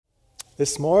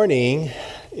This morning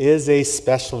is a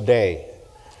special day.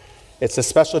 It's a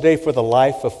special day for the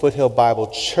life of Foothill Bible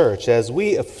Church as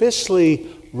we officially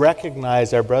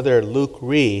recognize our brother Luke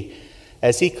Ree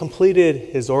as he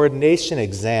completed his ordination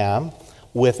exam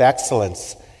with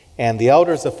excellence. And the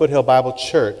elders of Foothill Bible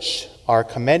Church are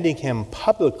commending him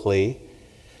publicly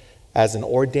as an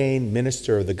ordained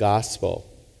minister of the gospel.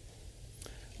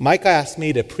 Mike asked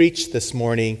me to preach this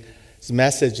morning's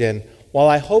message, and while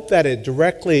I hope that it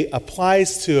directly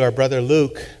applies to our brother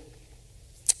Luke,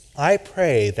 I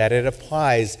pray that it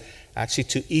applies actually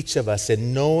to each of us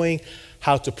in knowing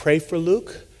how to pray for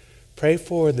Luke, pray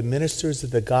for the ministers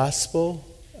of the gospel,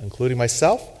 including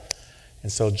myself.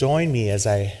 And so join me as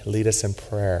I lead us in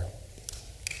prayer.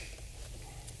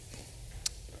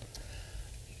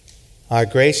 Our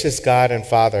gracious God and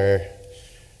Father,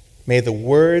 may the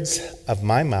words of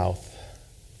my mouth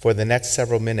for the next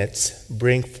several minutes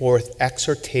bring forth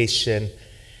exhortation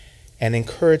and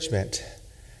encouragement,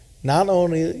 not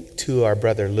only to our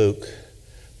brother Luke,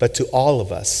 but to all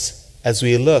of us as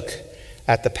we look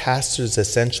at the pastor's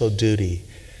essential duty.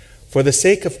 For the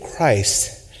sake of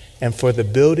Christ and for the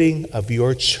building of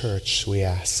your church, we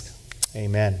ask.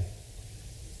 Amen.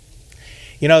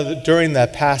 You know, during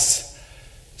the past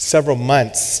several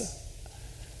months,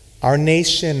 our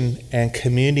nation and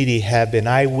community have been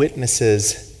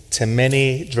eyewitnesses to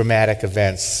many dramatic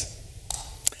events.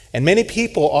 And many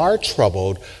people are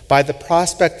troubled by the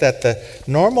prospect that the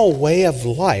normal way of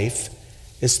life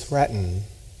is threatened.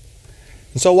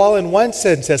 And so while in one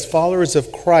sense, as followers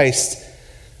of Christ,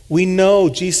 we know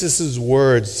Jesus'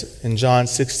 words in John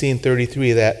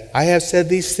 16:33 that I have said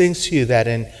these things to you that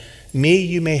in me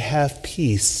you may have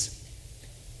peace.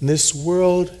 In this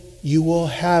world you will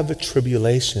have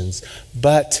tribulations,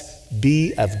 but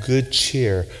be of good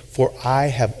cheer, for I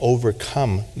have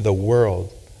overcome the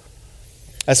world.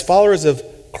 As followers of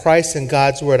Christ and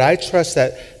God's word, I trust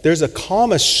that there's a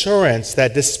calm assurance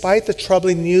that despite the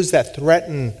troubling news that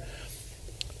threaten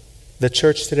the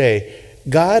church today,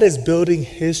 God is building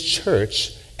his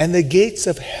church, and the gates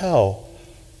of hell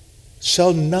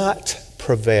shall not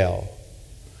prevail.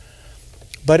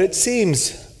 But it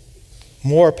seems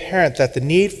more apparent that the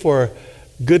need for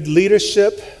good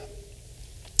leadership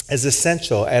is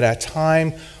essential at a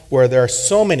time where there are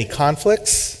so many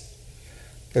conflicts,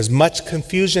 there's much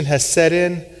confusion has set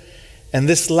in, and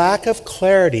this lack of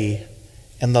clarity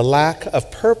and the lack of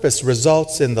purpose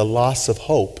results in the loss of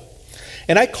hope.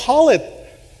 And I call it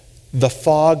the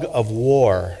fog of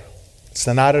war. It's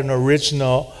not an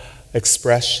original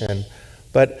expression,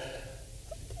 but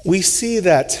we see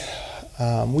that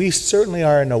we certainly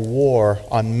are in a war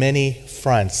on many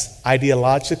fronts,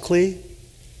 ideologically,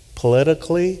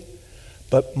 politically,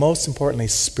 but most importantly,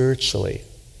 spiritually.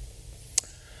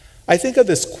 I think of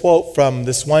this quote from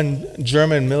this one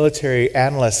German military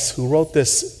analyst who wrote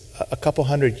this a couple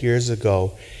hundred years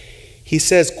ago. He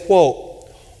says, quote,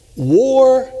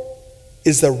 "War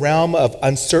is the realm of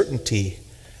uncertainty.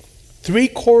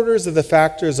 3/4 of the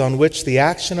factors on which the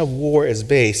action of war is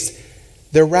based,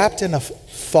 they're wrapped in a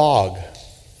fog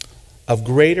of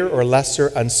greater or lesser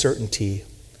uncertainty.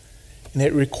 And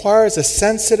it requires a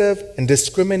sensitive and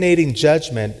discriminating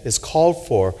judgment is called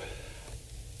for,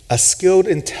 a skilled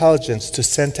intelligence to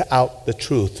scent out the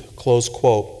truth," close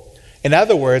quote. In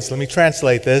other words, let me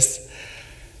translate this.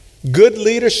 Good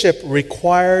leadership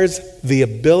requires the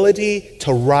ability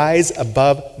to rise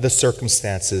above the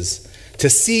circumstances, to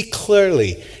see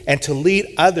clearly, and to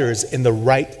lead others in the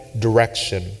right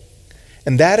direction.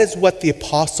 And that is what the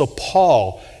Apostle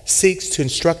Paul seeks to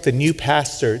instruct the new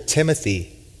pastor,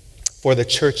 Timothy, for the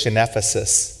church in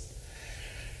Ephesus.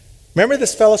 Remember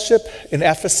this fellowship in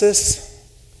Ephesus?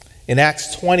 In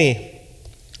Acts 20,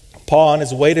 Paul, on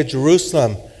his way to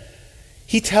Jerusalem,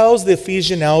 he tells the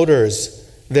Ephesian elders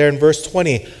there in verse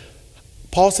 20,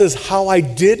 Paul says, "How I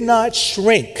did not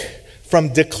shrink from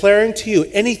declaring to you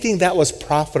anything that was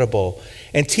profitable,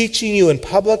 and teaching you in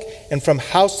public and from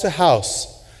house to house,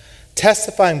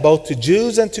 testifying both to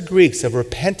Jews and to Greeks of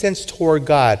repentance toward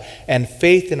God and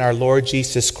faith in our Lord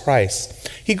Jesus Christ."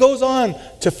 He goes on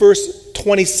to verse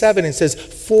 27 and says,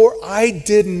 "For I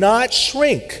did not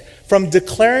shrink from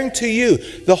declaring to you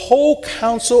the whole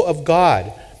counsel of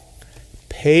God.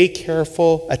 Pay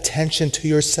careful attention to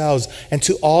yourselves and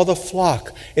to all the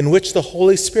flock in which the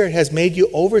Holy Spirit has made you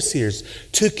overseers,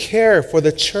 to care for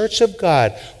the church of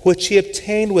God, which he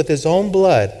obtained with his own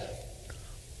blood.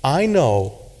 I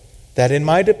know that in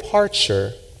my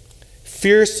departure,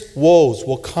 fierce wolves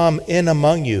will come in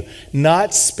among you,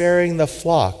 not sparing the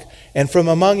flock. And from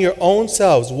among your own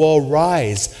selves will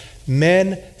arise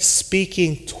men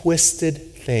speaking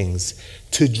twisted things,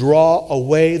 to draw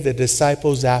away the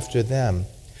disciples after them.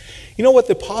 You know what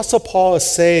the Apostle Paul is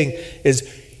saying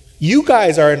is, you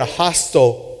guys are in a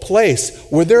hostile place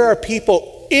where there are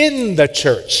people in the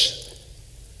church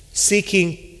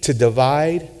seeking to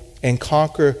divide and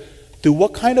conquer through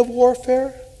what kind of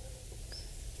warfare?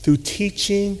 Through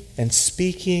teaching and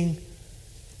speaking,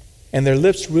 and their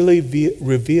lips really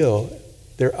reveal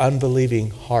their unbelieving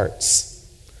hearts.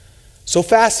 So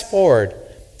fast forward,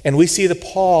 and we see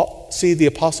the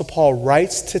Apostle Paul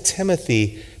writes to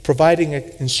Timothy, providing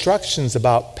instructions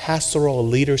about pastoral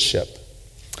leadership.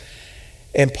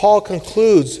 And Paul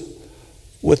concludes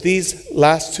with these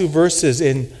last two verses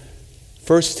in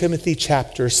 1 Timothy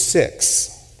chapter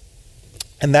 6.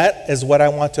 And that is what I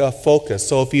want to focus.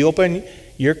 So if you open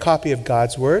your copy of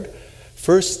God's Word,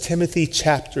 1 Timothy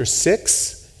chapter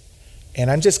 6,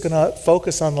 and I'm just going to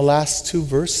focus on the last two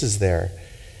verses there.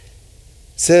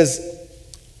 It says,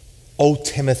 O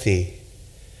Timothy,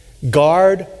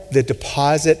 guard the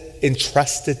deposit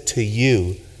entrusted to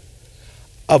you.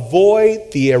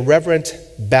 Avoid the irreverent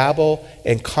babble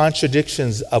and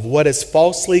contradictions of what is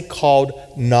falsely called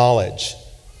knowledge.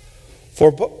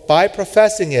 For by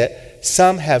professing it,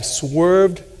 some have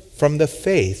swerved from the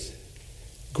faith.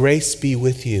 Grace be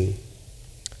with you.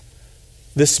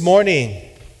 This morning,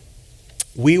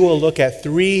 we will look at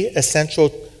 3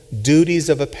 essential duties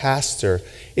of a pastor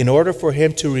in order for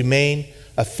him to remain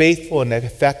a faithful and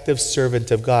effective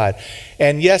servant of God.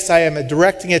 And yes, I am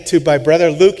directing it to my brother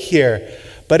Luke here,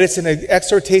 but it's an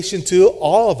exhortation to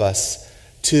all of us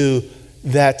to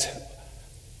that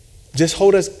just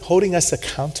holding us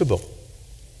accountable,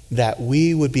 that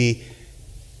we would be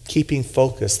keeping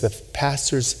focus, the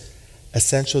pastor's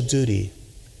essential duty.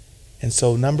 And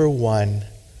so, number 1,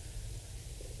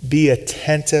 be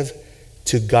attentive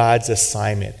to God's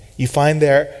assignment. You find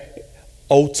there,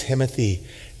 O Timothy,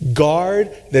 guard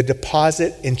the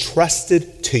deposit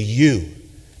entrusted to you.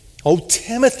 O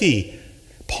Timothy,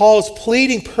 Paul is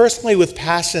pleading personally with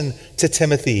passion to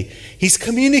Timothy. He's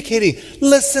communicating,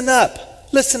 listen up,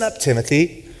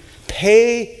 Timothy.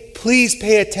 Please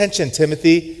pay attention,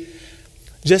 Timothy.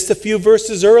 Just a few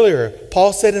verses earlier,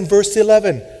 Paul said in verse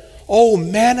 11, "Oh,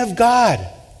 man of God."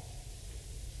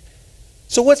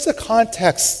 So what's the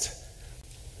context?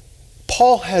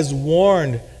 Paul has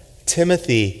warned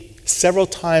Timothy several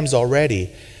times already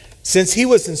since he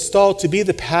was installed to be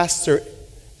the pastor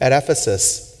at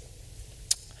Ephesus.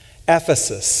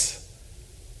 Ephesus,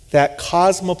 that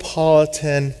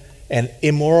cosmopolitan and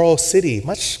immoral city,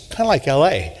 much kind of like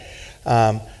LA,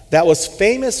 that was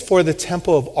famous for the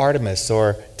temple of Artemis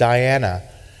or Diana,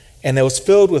 and it was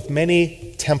filled with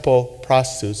many temple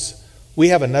prostitutes. We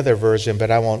have another version, but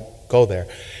I won't go there.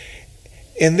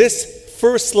 In this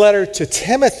first letter to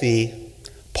Timothy,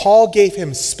 Paul gave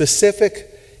him specific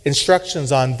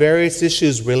instructions on various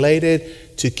issues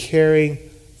related to caring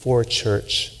for a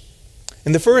church.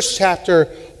 In the first chapter,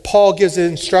 Paul gives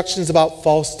instructions about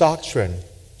false doctrine.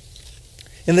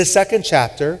 In the second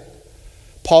chapter,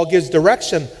 Paul gives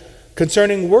direction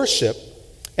concerning worship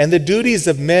and the duties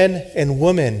of men and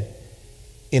women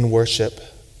in worship.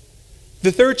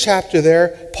 The third chapter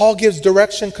there, Paul gives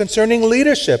direction concerning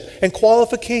leadership and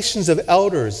qualifications of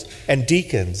elders and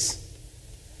deacons.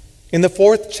 In the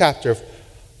fourth chapter,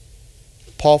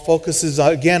 Paul focuses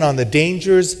again on the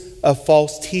dangers of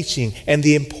false teaching and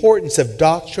the importance of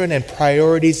doctrine and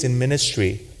priorities in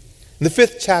ministry. In the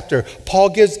fifth chapter, Paul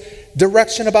gives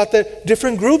direction about the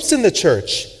different groups in the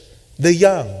church, the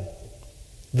young,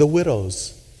 the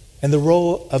widows, and the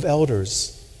role of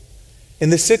elders. In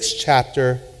the sixth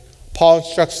chapter, Paul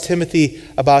instructs Timothy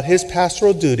about his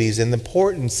pastoral duties and the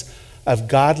importance of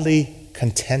godly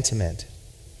contentment.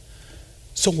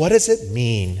 So what does it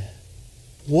mean?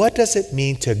 What does it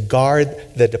mean to guard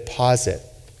the deposit?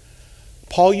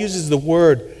 Paul uses the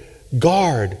word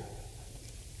guard,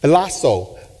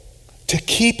 elasso, to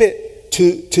keep it,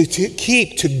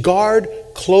 to guard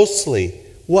closely.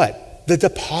 What? The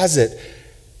deposit.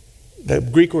 The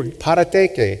Greek word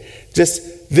parateke,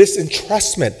 just this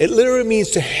entrustment. It literally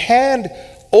means to hand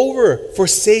over for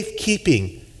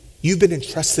safekeeping. You've been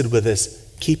entrusted with this.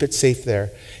 Keep it safe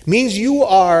there. It means you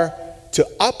are to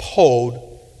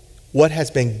uphold what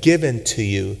has been given to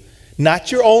you,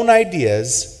 not your own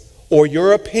ideas or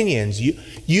your opinions.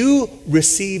 You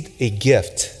received a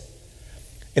gift,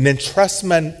 an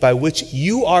entrustment by which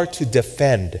you are to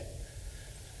defend.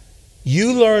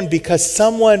 You learned because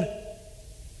someone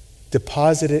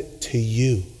deposited it to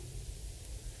you.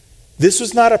 This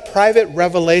was not a private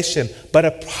revelation, but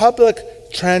a public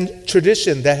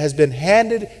tradition that has been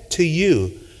handed to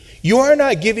you. You are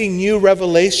not giving new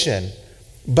revelation,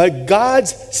 but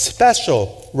God's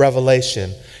special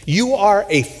revelation. You are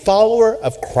a follower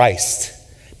of Christ,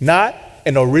 not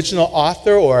an original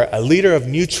author or a leader of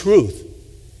new truth.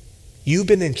 You've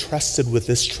been entrusted with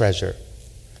this treasure.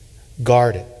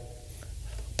 Guard it.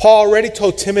 Paul already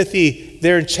told Timothy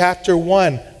there in chapter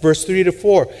 1, verse 3 to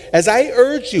 4, as I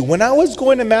urged you when I was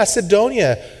going to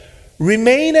Macedonia,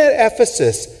 remain at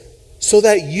Ephesus so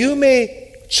that you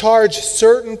may charge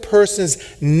certain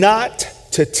persons not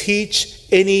to teach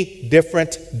any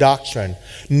different doctrine,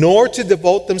 nor to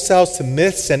devote themselves to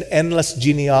myths and endless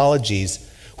genealogies,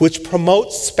 which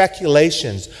promote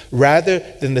speculations rather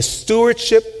than the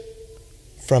stewardship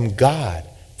from God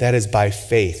that is by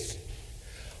faith.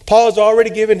 Paul has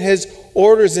already given his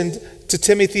orders to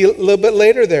Timothy a little bit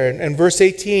later there in verse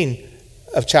 18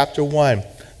 of chapter 1.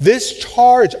 This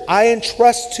charge I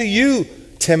entrust to you,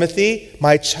 Timothy,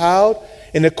 my child,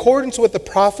 in accordance with the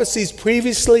prophecies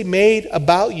previously made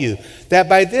about you, that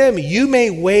by them you may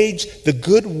wage the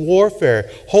good warfare,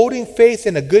 holding faith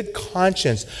in a good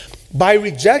conscience. By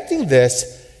rejecting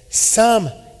this, some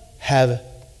have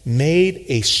made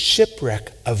a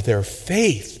shipwreck of their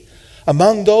faith,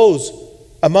 among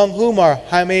whom are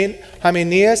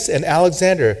Hymenaeus and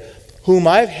Alexander, whom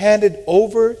I've handed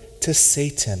over to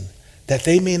Satan, that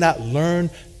they may learn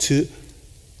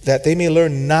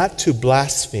not to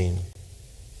blaspheme.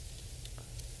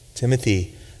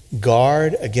 Timothy,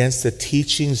 guard against the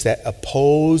teachings that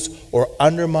oppose or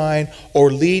undermine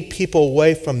or lead people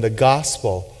away from the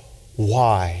gospel.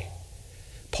 Why?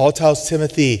 Paul tells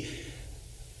Timothy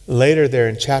later there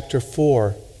in chapter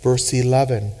 4, verse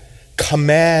 11,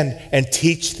 command and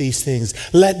teach these things.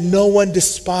 Let no one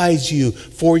despise you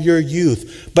for your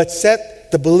youth, but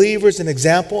set the believers an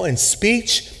example in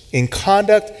speech, in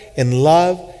conduct, in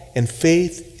love, in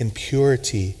faith, in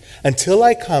purity. Until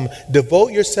I come,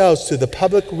 devote yourselves to the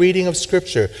public reading of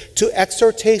Scripture, to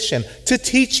exhortation, to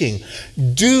teaching.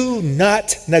 Do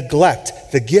not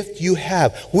neglect the gift you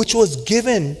have, which was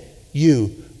given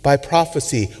you by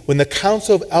prophecy when the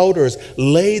council of elders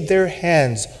laid their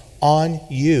hands on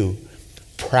you.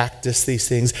 Practice these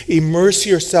things. Immerse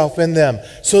yourself in them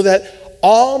so that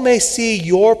all may see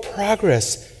your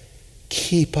progress.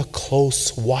 Keep a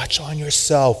close watch on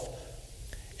yourself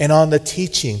and on the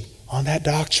teaching, on that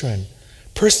doctrine.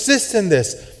 Persist in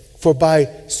this, for by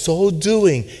so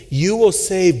doing, you will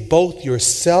save both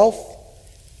yourself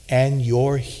and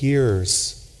your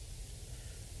hearers.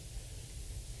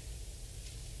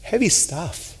 Heavy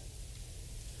stuff.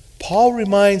 Paul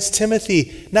reminds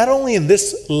Timothy, not only in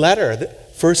this letter,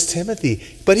 1 Timothy,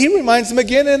 but he reminds him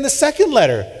again in the second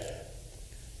letter.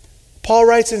 Paul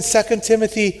writes in 2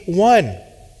 Timothy 1,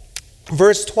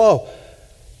 verse 12,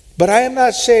 but I am not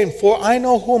ashamed, for I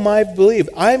know whom I believe.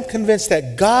 I am convinced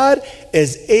that God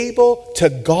is able to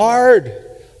guard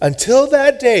until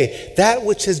that day that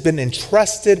which has been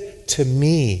entrusted to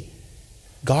me.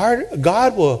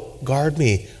 God will guard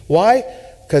me. Why?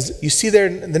 Because you see there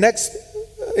in the next,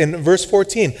 in verse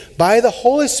 14, by the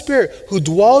Holy Spirit who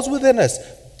dwells within us,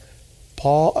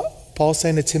 Paul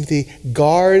saying to Timothy,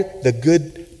 guard the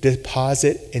good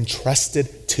deposit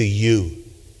entrusted to you.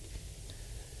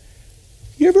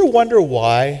 You ever wonder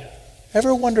why?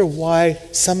 Ever wonder why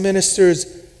some ministers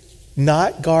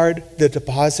not guard the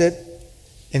deposit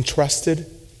entrusted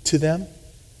to them?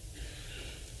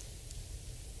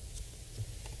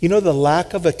 You know, the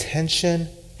lack of attention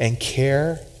and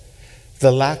care,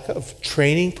 the lack of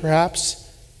training perhaps,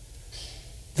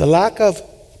 the lack of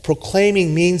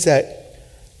proclaiming means that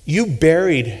you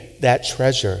buried that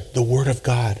treasure, the Word of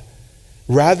God,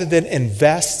 rather than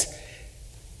invest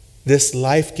this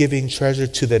life-giving treasure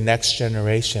to the next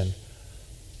generation.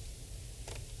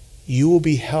 You will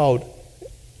be held.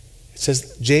 It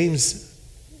says, James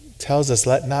tells us,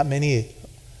 let not many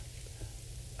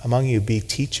among you be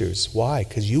teachers. Why?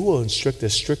 Because you will instruct a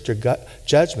stricter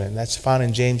judgment. That's found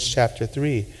in James chapter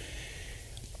 3.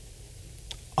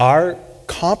 Our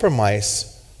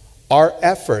compromise, our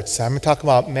efforts, I'm talking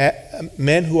about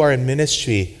men who are in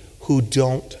ministry who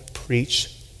don't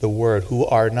preach the word, who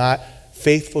are not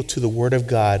faithful to the Word of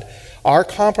God. Our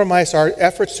compromise, our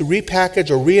efforts to repackage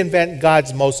or reinvent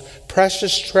God's most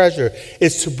precious treasure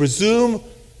is to presume,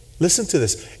 listen to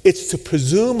this, it's to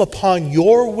presume upon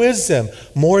your wisdom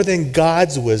more than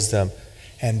God's wisdom.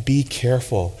 And be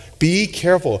careful. Be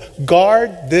careful.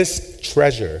 Guard this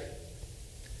treasure.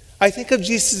 I think of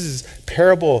Jesus'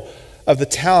 parable of the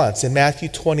talents in Matthew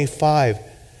 25.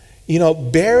 You know,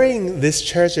 bearing this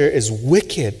treasure is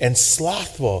wicked and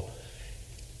slothful.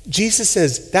 Jesus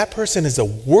says that person is a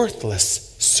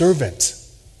worthless servant.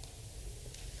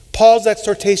 Paul's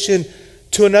exhortation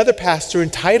to another pastor in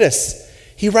Titus,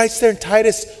 he writes there in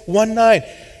Titus 1:9,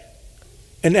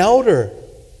 an elder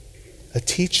a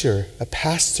teacher, a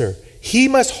pastor, he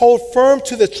must hold firm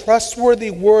to the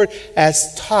trustworthy word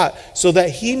as taught, so that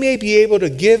he may be able to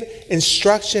give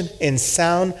instruction in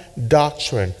sound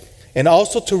doctrine, and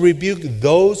also to rebuke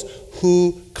those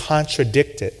who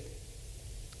contradict it.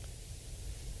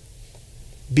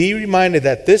 Be reminded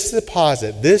that this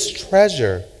deposit, this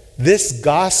treasure, this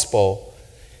gospel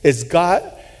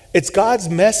it's God's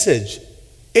message.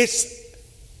 It's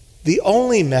the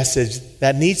only message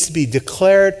that needs to be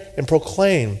declared and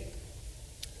proclaimed.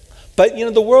 But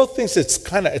the world thinks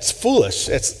it's foolish.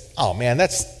 It's, oh man,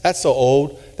 that's so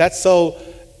old.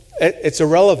 It's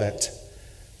irrelevant.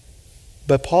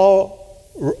 But Paul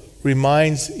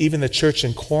reminds even the church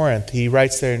in Corinth. He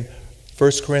writes there in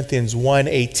 1 Corinthians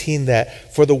 1:18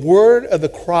 that for the word of the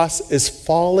cross is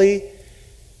folly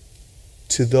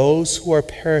to those who are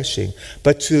perishing,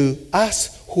 but to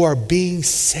us who are being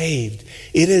saved,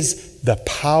 it is the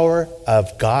power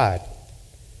of God.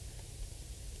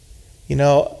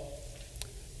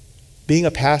 Being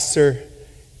a pastor,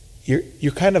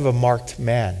 you're kind of a marked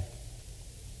man.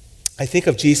 I think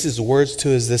of Jesus' words to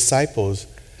his disciples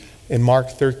in Mark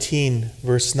 13,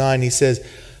 verse 9. He says,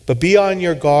 "But be on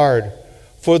your guard,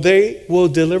 for they will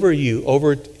deliver you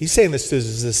over." He's saying this to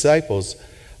his disciples.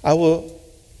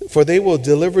 "For they will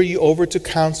deliver you over to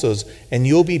councils, and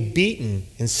you'll be beaten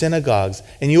in synagogues,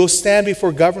 and you'll stand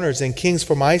before governors and kings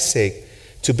for my sake,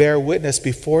 to bear witness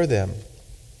before them."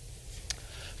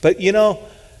 But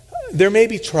there may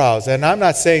be trials, and I'm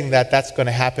not saying that that's going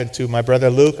to happen to my brother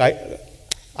Luke.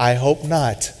 I hope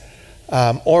not.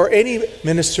 Or any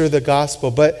minister of the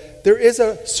gospel. But there is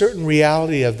a certain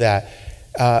reality of that.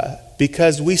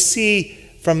 Because we see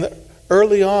from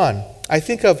early on, I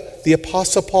think of the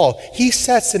Apostle Paul. He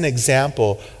sets an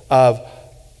example of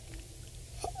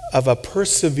a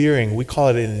persevering, we call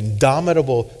it an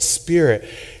indomitable spirit.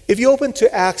 If you open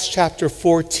to Acts chapter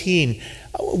 14,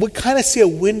 we kind of see a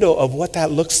window of what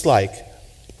that looks like.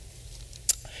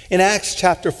 In Acts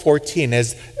chapter 14,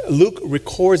 as Luke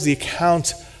records the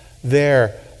account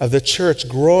there of the church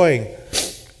growing,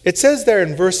 it says there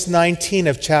in verse 19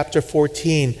 of chapter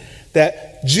 14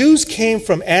 that Jews came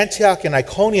from Antioch and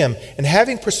Iconium, and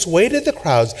having persuaded the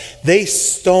crowds, they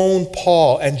stoned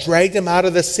Paul and dragged him out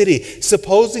of the city,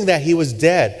 supposing that he was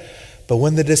dead. But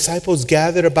when the disciples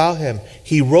gathered about him,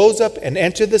 he rose up and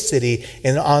entered the city,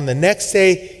 and on the next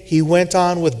day he went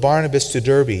on with Barnabas to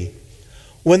Derbe.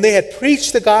 When they had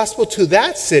preached the gospel to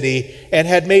that city and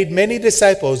had made many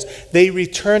disciples, they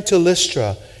returned to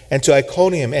Lystra and to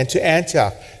Iconium and to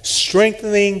Antioch,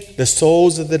 strengthening the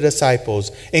souls of the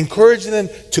disciples, encouraging them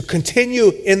to continue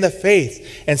in the faith,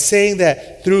 and saying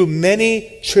that through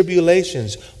many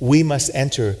tribulations we must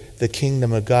enter the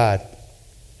kingdom of God.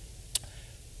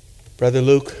 Brother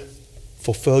Luke,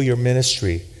 fulfill your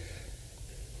ministry.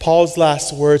 Paul's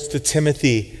last words to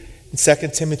Timothy in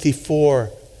 2 Timothy 4,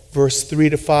 verse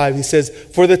 3-5, he says,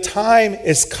 "For the time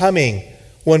is coming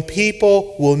when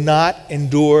people will not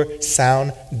endure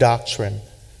sound doctrine,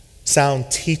 sound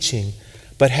teaching,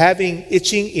 but having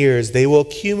itching ears, they will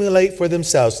accumulate for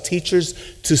themselves teachers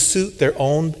to suit their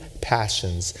own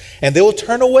passions. And they will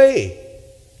turn away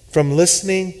from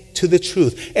listening to the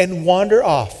truth and wander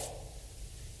off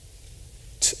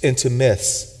into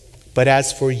myths. But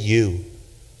as for you,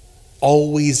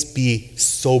 always be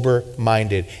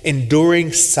sober-minded,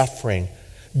 enduring suffering.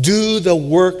 Do the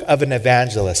work of an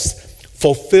evangelist.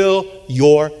 Fulfill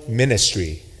your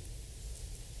ministry."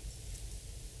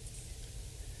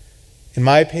 In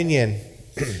my opinion,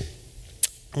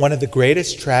 one of the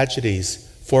greatest tragedies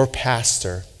for a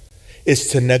pastor is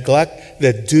to neglect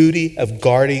the duty of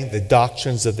guarding the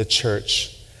doctrines of the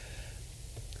church.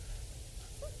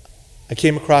 I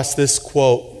came across this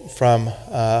quote from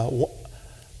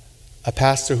a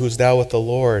pastor who's now with the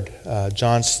Lord,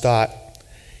 John Stott.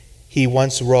 He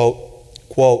once wrote,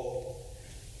 quote,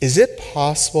 "Is it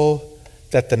possible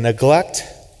that the neglect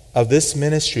of this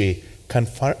ministry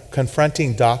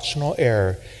confronting doctrinal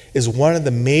error is one of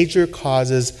the major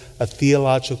causes of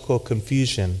theological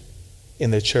confusion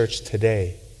in the church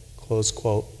today?" Close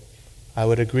quote. I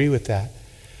would agree with that.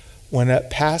 When a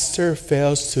pastor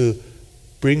fails to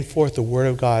bring forth the word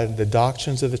of God, the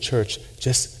doctrines of the church,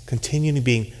 just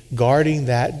continuing guarding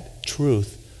that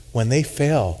truth, when they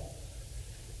fail,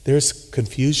 there's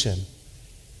confusion.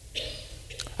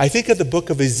 I think of the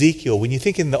book of Ezekiel. When you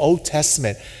think in the Old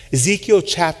Testament, Ezekiel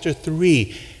chapter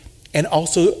 3 and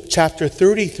also chapter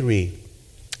 33,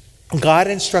 God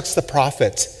instructs the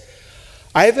prophet,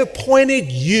 "I have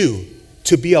appointed you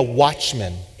to be a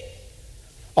watchman."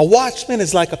 A watchman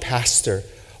is like a pastor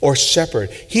or shepherd.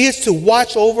 He is to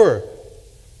watch over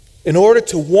in order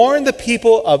to warn the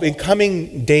people of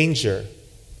incoming danger.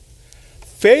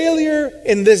 Failure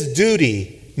in this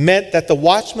duty meant that the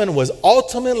watchman was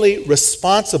ultimately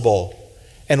responsible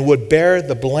and would bear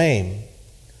the blame.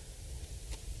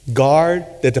 Guard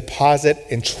the deposit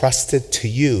entrusted to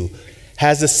you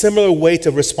has a similar weight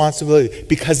of responsibility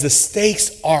because the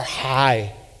stakes are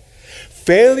high.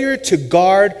 Failure to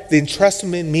guard the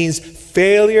entrustment means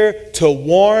failure to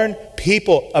warn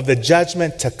people of the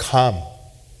judgment to come.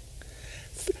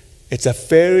 It's a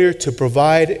failure to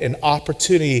provide an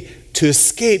opportunity to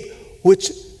escape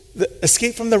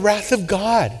from the wrath of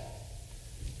God.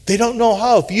 They don't know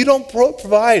how. If you don't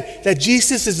provide that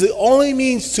Jesus is the only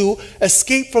means to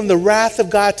escape from the wrath of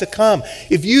God to come,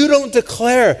 if you don't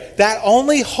declare that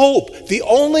only hope, the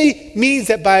only means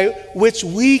that by which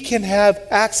we can have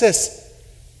access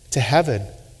to heaven,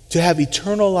 to have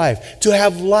eternal life, to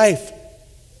have life,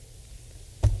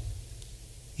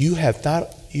 you have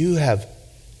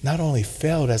not only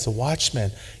failed as a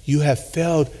watchman, you have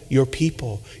failed your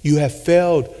people. You have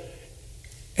failed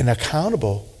and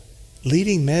accountable,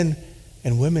 leading men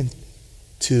and women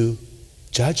to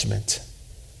judgment.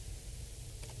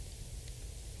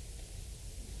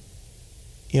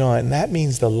 And that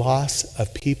means the loss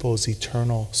of people's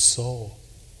eternal soul.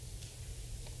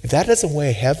 If that doesn't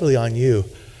weigh heavily on you,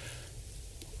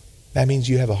 that means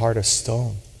you have a heart of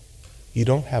stone. You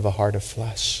don't have a heart of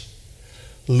flesh.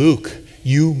 Luke,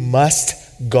 you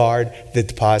must guard the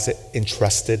deposit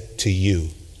entrusted to you.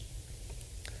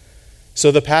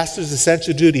 So the pastor's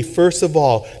essential duty, first of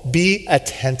all, be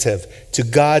attentive to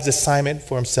God's assignment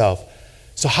for himself.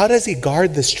 So how does he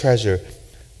guard this treasure?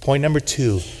 Point number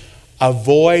 2,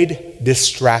 avoid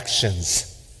distractions.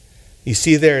 You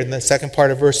see there in the second part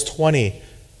of verse 20,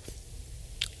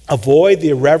 avoid the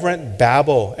irreverent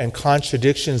babble and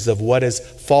contradictions of what is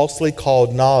falsely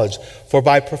called knowledge, for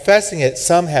by professing it,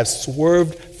 some have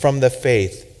swerved from the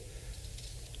faith.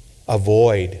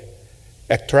 Avoid.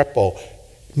 Ektrepo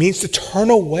means to turn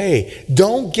away.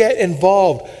 Don't get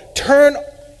involved. Turn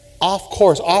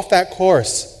off that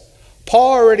course.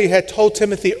 Paul already had told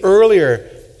Timothy earlier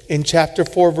in chapter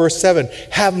 4, verse 7,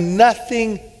 have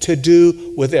nothing to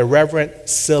do with irreverent,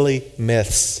 silly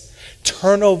myths.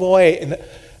 Turn away.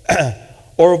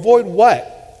 Or avoid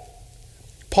what?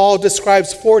 Paul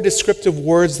describes 4 descriptive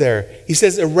words there. He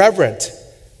says irreverent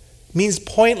means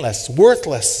pointless,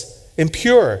 worthless,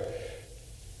 impure.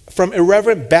 From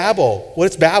irreverent babble.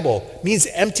 What is babble? It means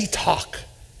empty talk,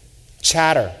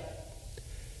 chatter.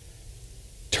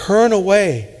 Turn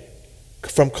away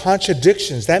from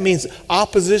contradictions. That means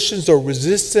oppositions or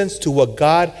resistance to what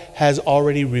God has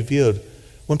already revealed.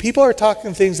 When people are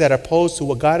talking things that are opposed to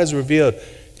what God has revealed,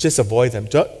 just avoid them.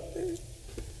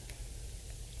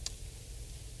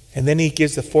 And then he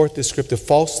gives the 4th descriptive,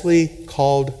 falsely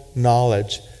called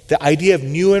knowledge. The idea of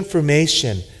new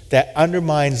information that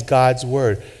undermines God's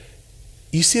word.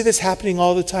 You see this happening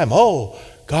all the time. Oh,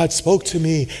 God spoke to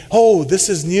me. Oh, this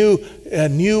is a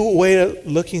new way of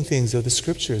looking things of the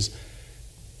scriptures.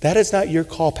 That is not your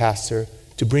call, pastor,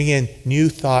 to bring in new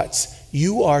thoughts.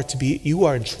 You are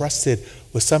entrusted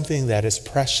with something that is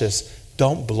precious.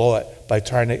 Don't blow it by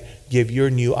trying to give your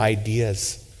new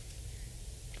ideas.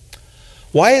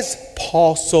 Why is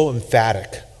Paul so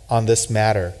emphatic on this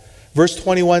matter? Verse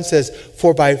 21 says,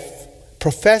 for by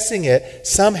professing it,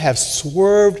 some have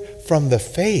swerved from the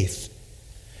faith.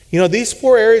 These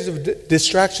 4 areas of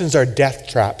distractions are death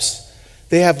traps.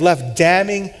 They have left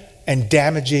damning and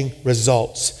damaging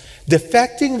results.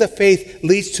 Defecting the faith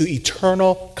leads to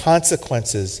eternal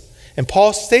consequences. And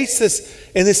Paul states this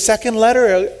in his second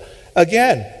letter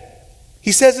again.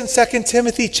 He says in 2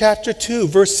 Timothy chapter 2,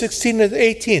 verse 16 to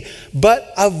 18,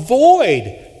 but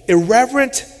avoid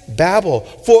irreverent babble,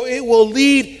 for it will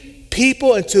lead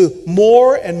people into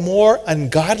more and more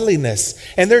ungodliness,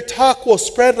 and their talk will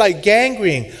spread like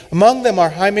gangrene. Among them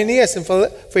are Hymenaeus and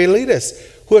Philetus,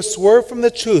 who have swerved from the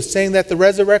truth, saying that the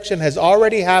resurrection has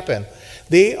already happened.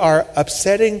 They are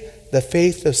upsetting the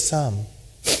faith of some.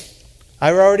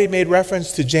 I already made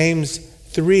reference to James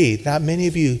 3. Not many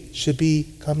of you should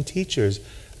become teachers,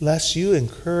 lest you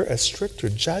incur a stricter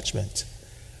judgment.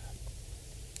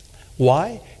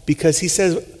 Why? Because he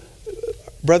says,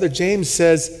 Brother James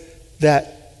says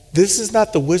that this is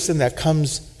not the wisdom that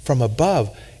comes from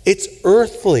above. It's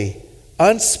earthly,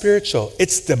 unspiritual,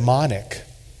 it's demonic.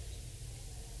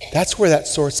 That's where that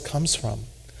source comes from.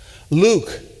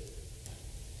 Luke,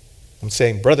 I'm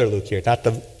saying Brother Luke here, not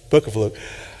the book of Luke.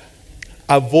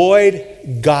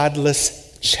 Avoid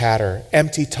godless chatter,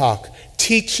 empty talk,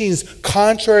 teachings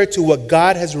contrary to what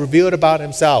God has revealed about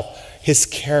himself, his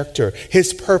character,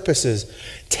 his purposes.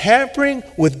 Tampering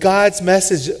with God's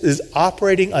message is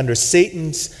operating under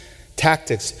Satan's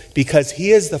tactics because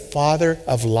he is the father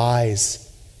of lies.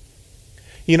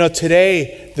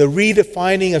 Today, the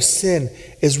redefining of sin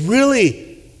is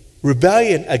really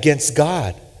rebellion against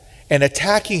God and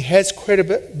attacking his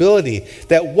credibility,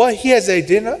 that what he has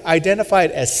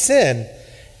identified as sin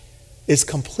is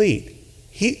complete.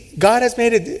 God has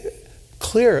made it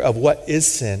clear of what is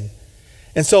sin.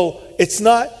 And so it's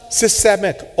not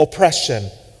systemic oppression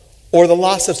or the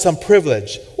loss of some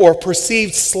privilege or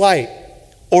perceived slight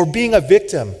or being a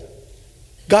victim.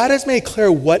 God has made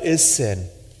clear what is sin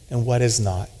and what is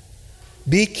not.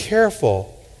 Be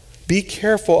careful. Be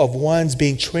careful of ones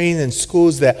being trained in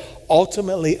schools that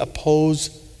ultimately oppose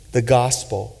the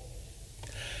gospel.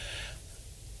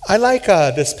 I like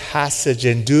this passage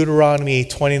in Deuteronomy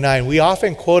 29. We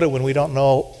often quote it when we don't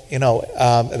know,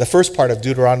 the first part of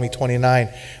Deuteronomy 29.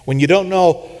 When you don't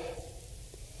know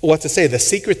what to say, the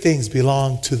secret things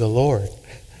belong to the Lord.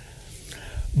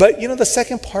 But the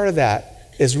second part of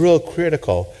that is real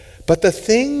critical. But the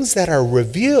things that are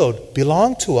revealed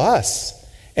belong to us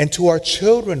and to our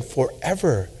children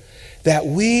forever, that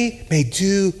we may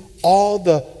do all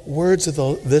the words of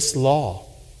this law.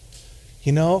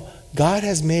 God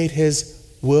has made his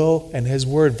will and his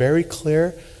word very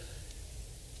clear,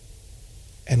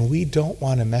 and we don't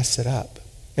want to mess it up.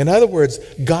 In other words,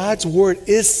 God's word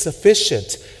is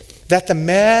sufficient, that the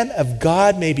man of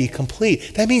God may be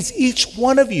complete. That means each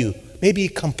one of you may be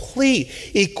complete,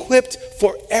 equipped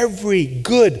for every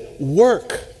good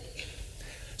work.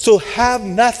 So have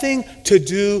nothing to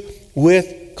do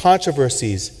with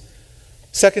controversies.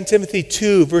 2 Timothy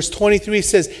 2 verse 23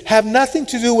 says, have nothing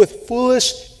to do with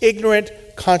foolish, ignorant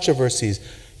controversies.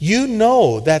 You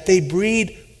know that they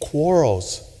breed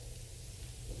quarrels.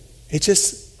 It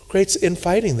just creates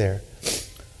infighting there.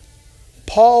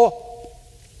 Paul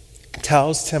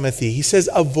tells Timothy, he says,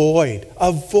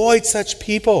 avoid such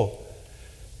people.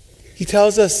 He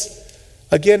tells us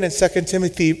again in 2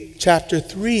 Timothy chapter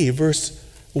 3 verse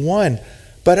 1,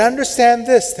 but understand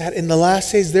this, that in the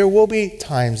last days there will be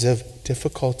times of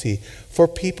difficulty, for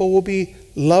people will be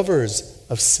lovers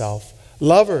of self,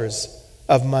 lovers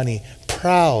of money,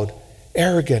 proud,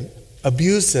 arrogant,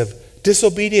 abusive,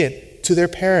 disobedient to their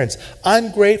parents,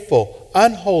 ungrateful,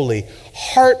 unholy,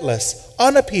 heartless,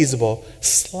 unappeasable,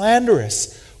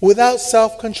 slanderous, without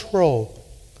self-control,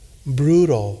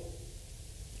 brutal,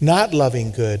 not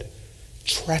loving good,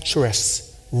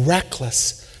 treacherous,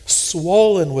 reckless,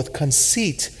 swollen with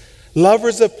conceit,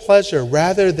 lovers of pleasure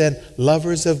rather than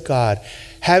lovers of God,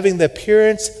 having the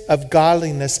appearance of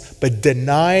godliness but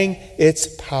denying its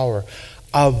power.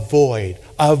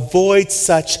 Avoid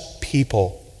such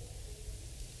people.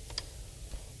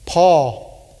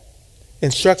 Paul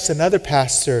instructs another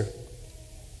pastor,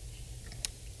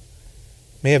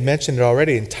 may have mentioned it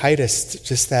already in Titus,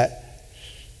 just that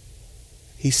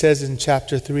he says in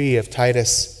chapter 3 of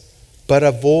Titus, but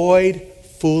avoid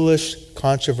foolish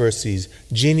controversies,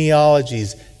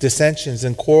 genealogies, dissensions,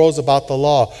 and quarrels about the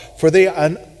law, for they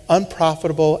are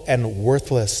unprofitable and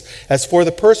worthless. As for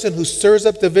the person who stirs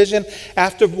up division,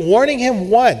 after warning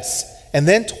him once and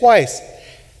then twice,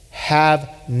 have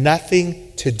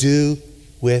nothing to do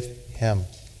with him.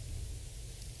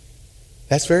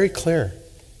 That's very clear.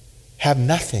 Have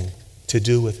nothing to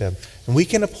do with him. And we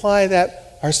can apply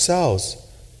that ourselves.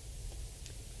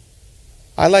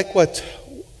 I like what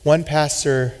one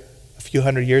pastor a few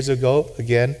hundred years ago,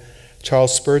 again,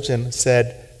 Charles Spurgeon,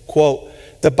 said, quote,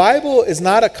 the Bible is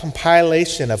not a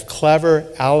compilation of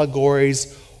clever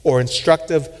allegories or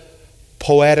instructive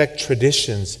poetic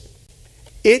traditions.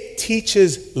 It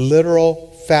teaches literal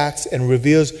facts and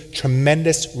reveals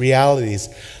tremendous realities.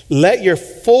 Let your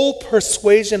full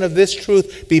persuasion of this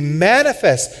truth be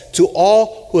manifest to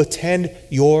all who attend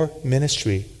your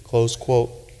ministry. Close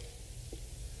quote.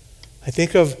 I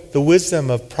think of the wisdom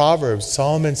of Proverbs.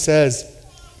 Solomon says,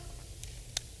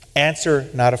 answer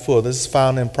not a fool. This is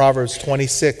found in Proverbs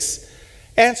 26.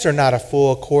 Answer not a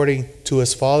fool according to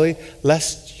his folly,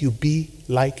 lest you be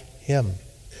like him.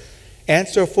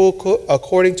 Answer a fool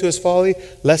according to his folly,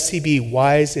 lest he be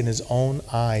wise in his own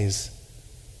eyes.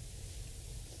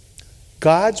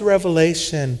 God's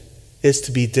revelation is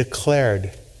to be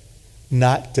declared,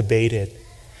 not debated.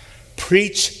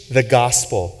 Preach the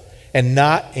gospel and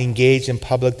not engage in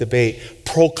public debate.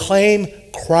 Proclaim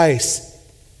Christ.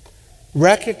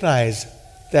 Recognize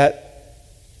that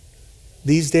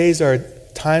these days are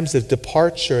times of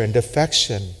departure and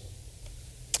defection.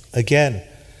 Again,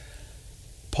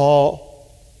 Paul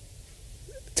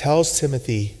tells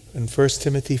Timothy in 1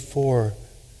 Timothy 4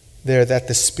 there that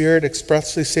the Spirit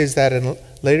expressly says that in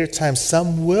later times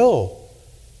some will.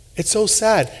 It's so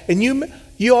sad. And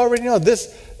you already know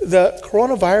this. The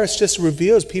coronavirus just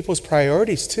reveals people's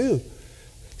priorities too.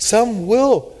 Some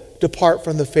will depart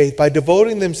from the faith by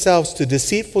devoting themselves to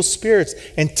deceitful spirits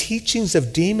and teachings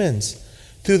of demons,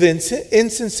 through the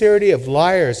insincerity of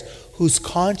liars whose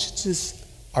consciences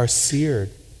are seared.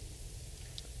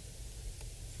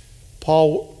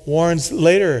 Paul warns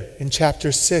later in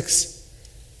chapter 6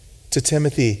 to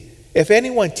Timothy, if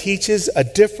anyone teaches a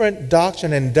different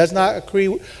doctrine and does not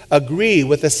agree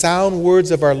with the sound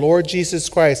words of our Lord Jesus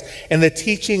Christ and the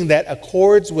teaching that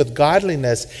accords with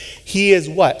godliness, he is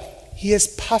what? He is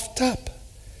puffed up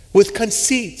with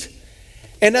conceit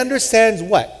and understands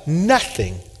what?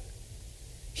 Nothing.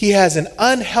 He has an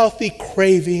unhealthy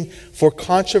craving for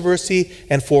controversy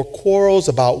and for quarrels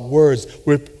about words,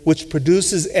 which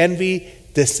produces envy,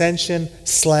 dissension,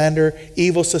 slander,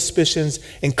 evil suspicions,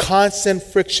 and constant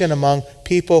friction among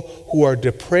people who are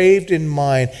depraved in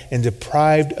mind and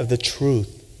deprived of the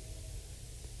truth.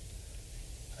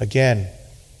 Again,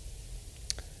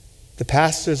 the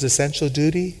pastor's essential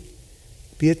duty: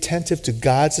 be attentive to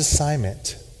God's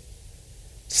assignment.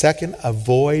 Second,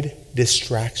 avoid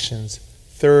distractions.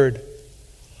 Third,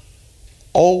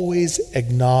 always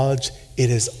acknowledge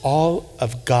it is all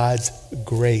of God's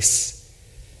grace.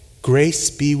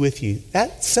 Grace be with you.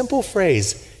 That simple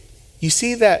phrase, you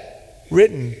see that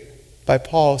written by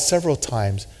Paul several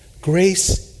times.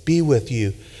 Grace be with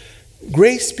you.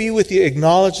 Grace be with you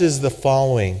acknowledges the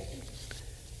following.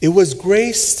 It was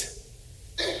grace.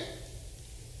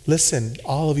 Listen,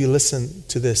 all of you listen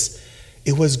to this.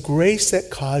 It was grace that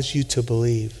caused you to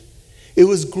believe. It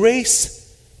was grace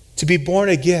to be born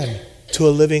again to a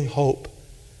living hope,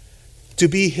 to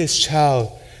be his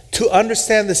child, to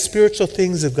understand the spiritual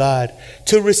things of God,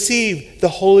 to receive the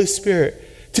Holy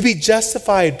Spirit, to be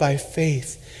justified by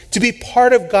faith, to be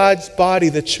part of God's body,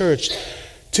 the church,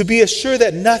 to be assured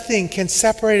that nothing can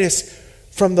separate us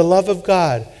from the love of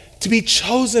God, to be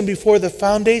chosen before the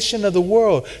foundation of the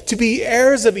world, to be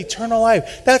heirs of eternal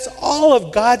life. That's all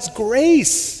of God's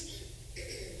grace.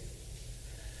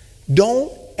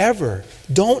 Don't ever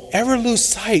lose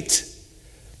sight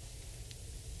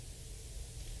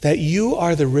that you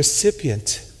are the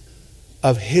recipient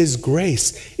of his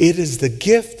grace. It is the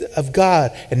gift of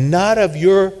God and not of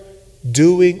your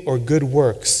doing or good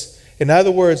works. In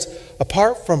other words,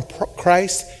 apart from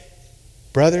Christ,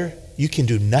 brother, you can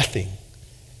do nothing.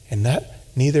 And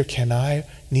neither can I,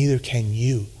 neither can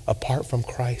you, apart from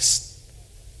Christ.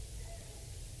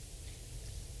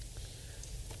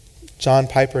 John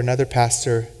Piper, another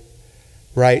pastor,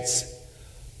 writes,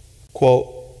 quote,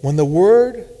 when the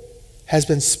word has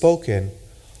been spoken,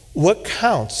 what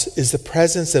counts is the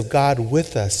presence of God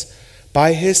with us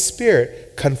by his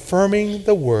Spirit, confirming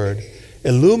the word,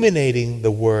 illuminating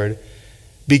the word,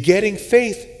 begetting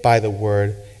faith by the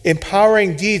word,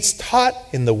 empowering deeds taught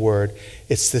in the word.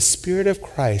 It's the Spirit of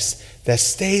Christ that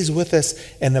stays with us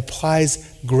and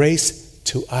applies grace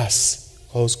to us.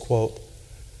 Close quote.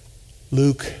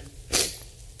 Luke,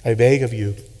 I beg of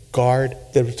you, guard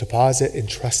the deposit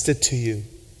entrusted to you.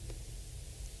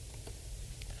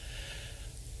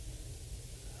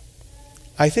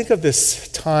 I think of this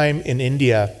time in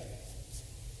India,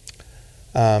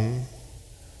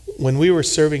 when we were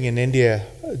serving in India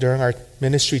during our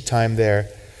ministry time there.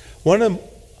 One of the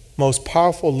most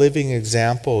powerful living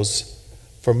examples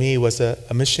for me was a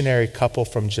missionary couple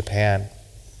from Japan.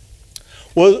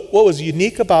 What was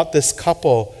unique about this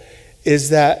couple is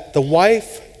that the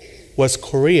wife was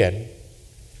Korean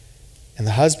and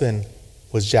the husband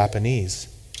was Japanese.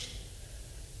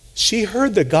 She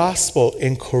heard the gospel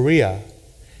in Korea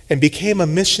and became a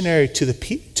missionary to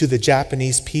the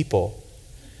Japanese people.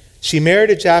 She married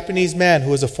a Japanese man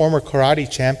who was a former karate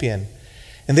champion,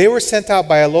 and they were sent out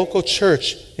by a local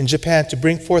church in Japan to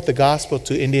bring forth the gospel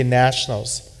to Indian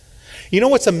nationals. You know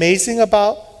what's amazing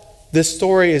about this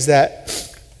story is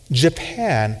that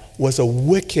Japan was a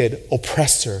wicked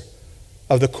oppressor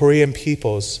of the Korean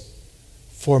peoples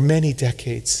for many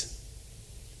decades.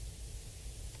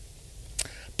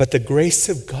 But the grace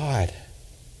of God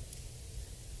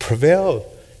prevailed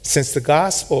since the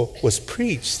gospel was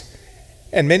preached.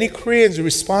 And many Koreans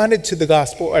responded to the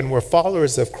gospel and were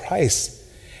followers of Christ.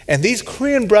 And these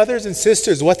Korean brothers and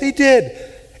sisters, what they did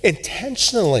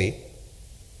intentionally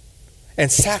and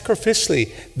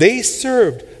sacrificially, they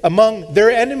served among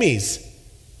their enemies,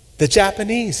 the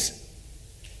Japanese,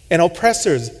 and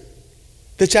oppressors.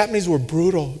 The Japanese were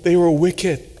brutal. They were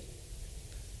wicked.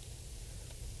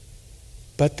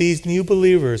 But these new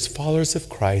believers, followers of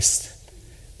Christ,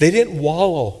 they didn't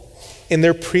wallow in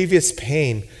their previous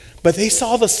pain, but they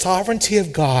saw the sovereignty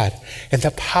of God and the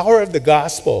power of the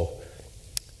gospel.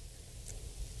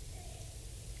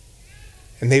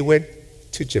 And they went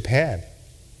to Japan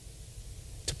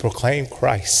to proclaim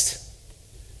Christ.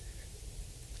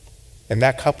 And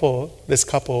this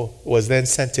couple was then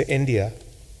sent to India.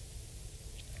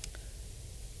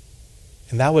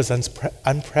 And that was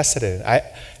unprecedented.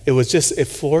 It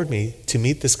floored me to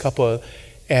meet this couple.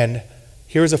 And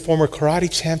here's a former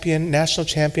karate champion, national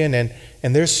champion, and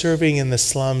they're serving in the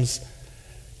slums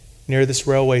near this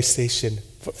railway station,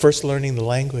 first learning the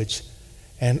language.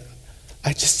 And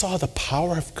I just saw the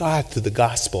power of God through the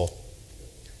gospel.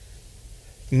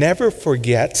 Never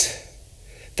forget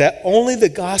that only the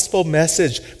gospel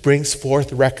message brings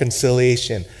forth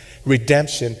reconciliation,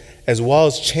 redemption, as well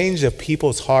as change of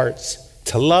people's hearts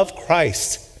to love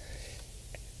Christ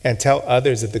and tell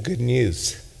others of the good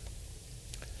news.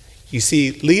 You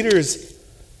see, leaders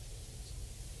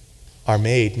are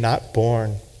made, not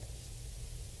born.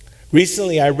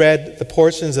 Recently, I read the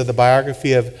portions of the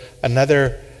biography of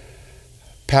another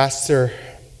pastor.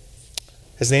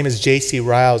 His name is J.C.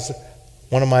 Riles,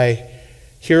 one of my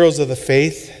heroes of the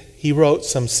faith. He wrote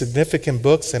some significant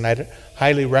books, and I'd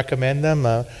highly recommend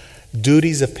them.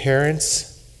 Duties of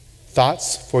Parents,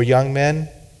 Thoughts for Young Men,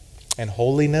 and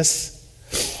Holiness.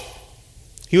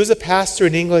 He was a pastor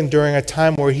in England during a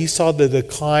time where he saw the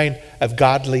decline of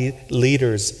godly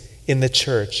leaders in the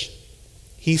church.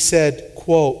 He said,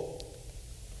 quote,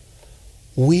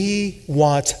 "We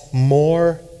want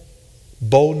more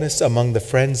boldness among the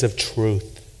friends of truth.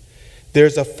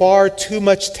 There's a far too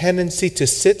much tendency to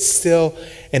sit still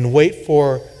and wait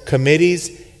for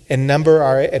committees and number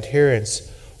our adherents.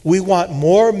 We want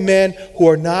more men who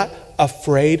are not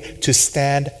afraid to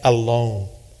stand alone.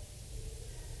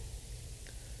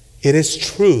 It is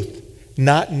truth,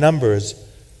 not numbers,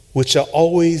 which shall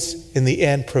always in the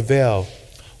end prevail.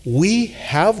 We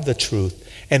have the truth,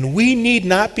 and we need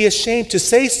not be ashamed to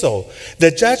say so.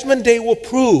 The judgment day will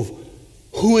prove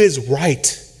who is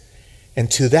right, and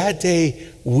to that day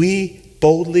we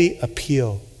boldly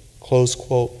appeal." Close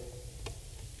quote.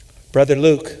 Brother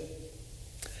Luke,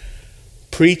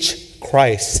 preach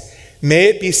Christ. May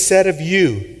it be said of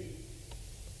you.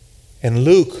 And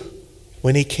Luke,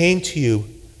 when he came to you,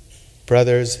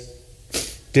 brothers,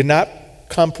 did not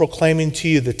come proclaiming to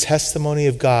you the testimony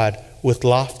of God with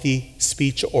lofty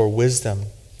speech or wisdom.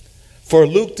 For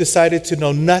Luke decided to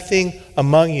know nothing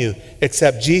among you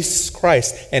except Jesus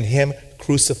Christ and him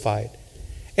crucified.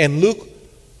 And Luke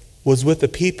was with the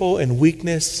people in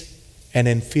weakness and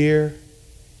in fear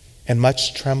and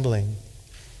much trembling.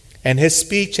 And his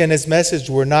speech and his message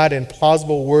were not in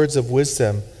plausible words of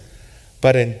wisdom,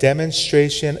 but in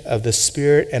demonstration of the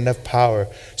Spirit and of power,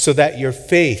 so that your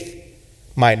faith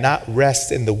might not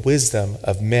rest in the wisdom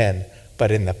of men, but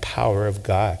in the power of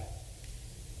God.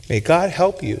 May God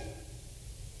help you.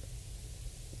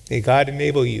 May God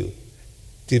enable you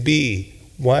to be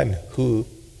one who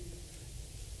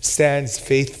stands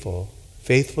faithful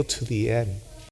to the end.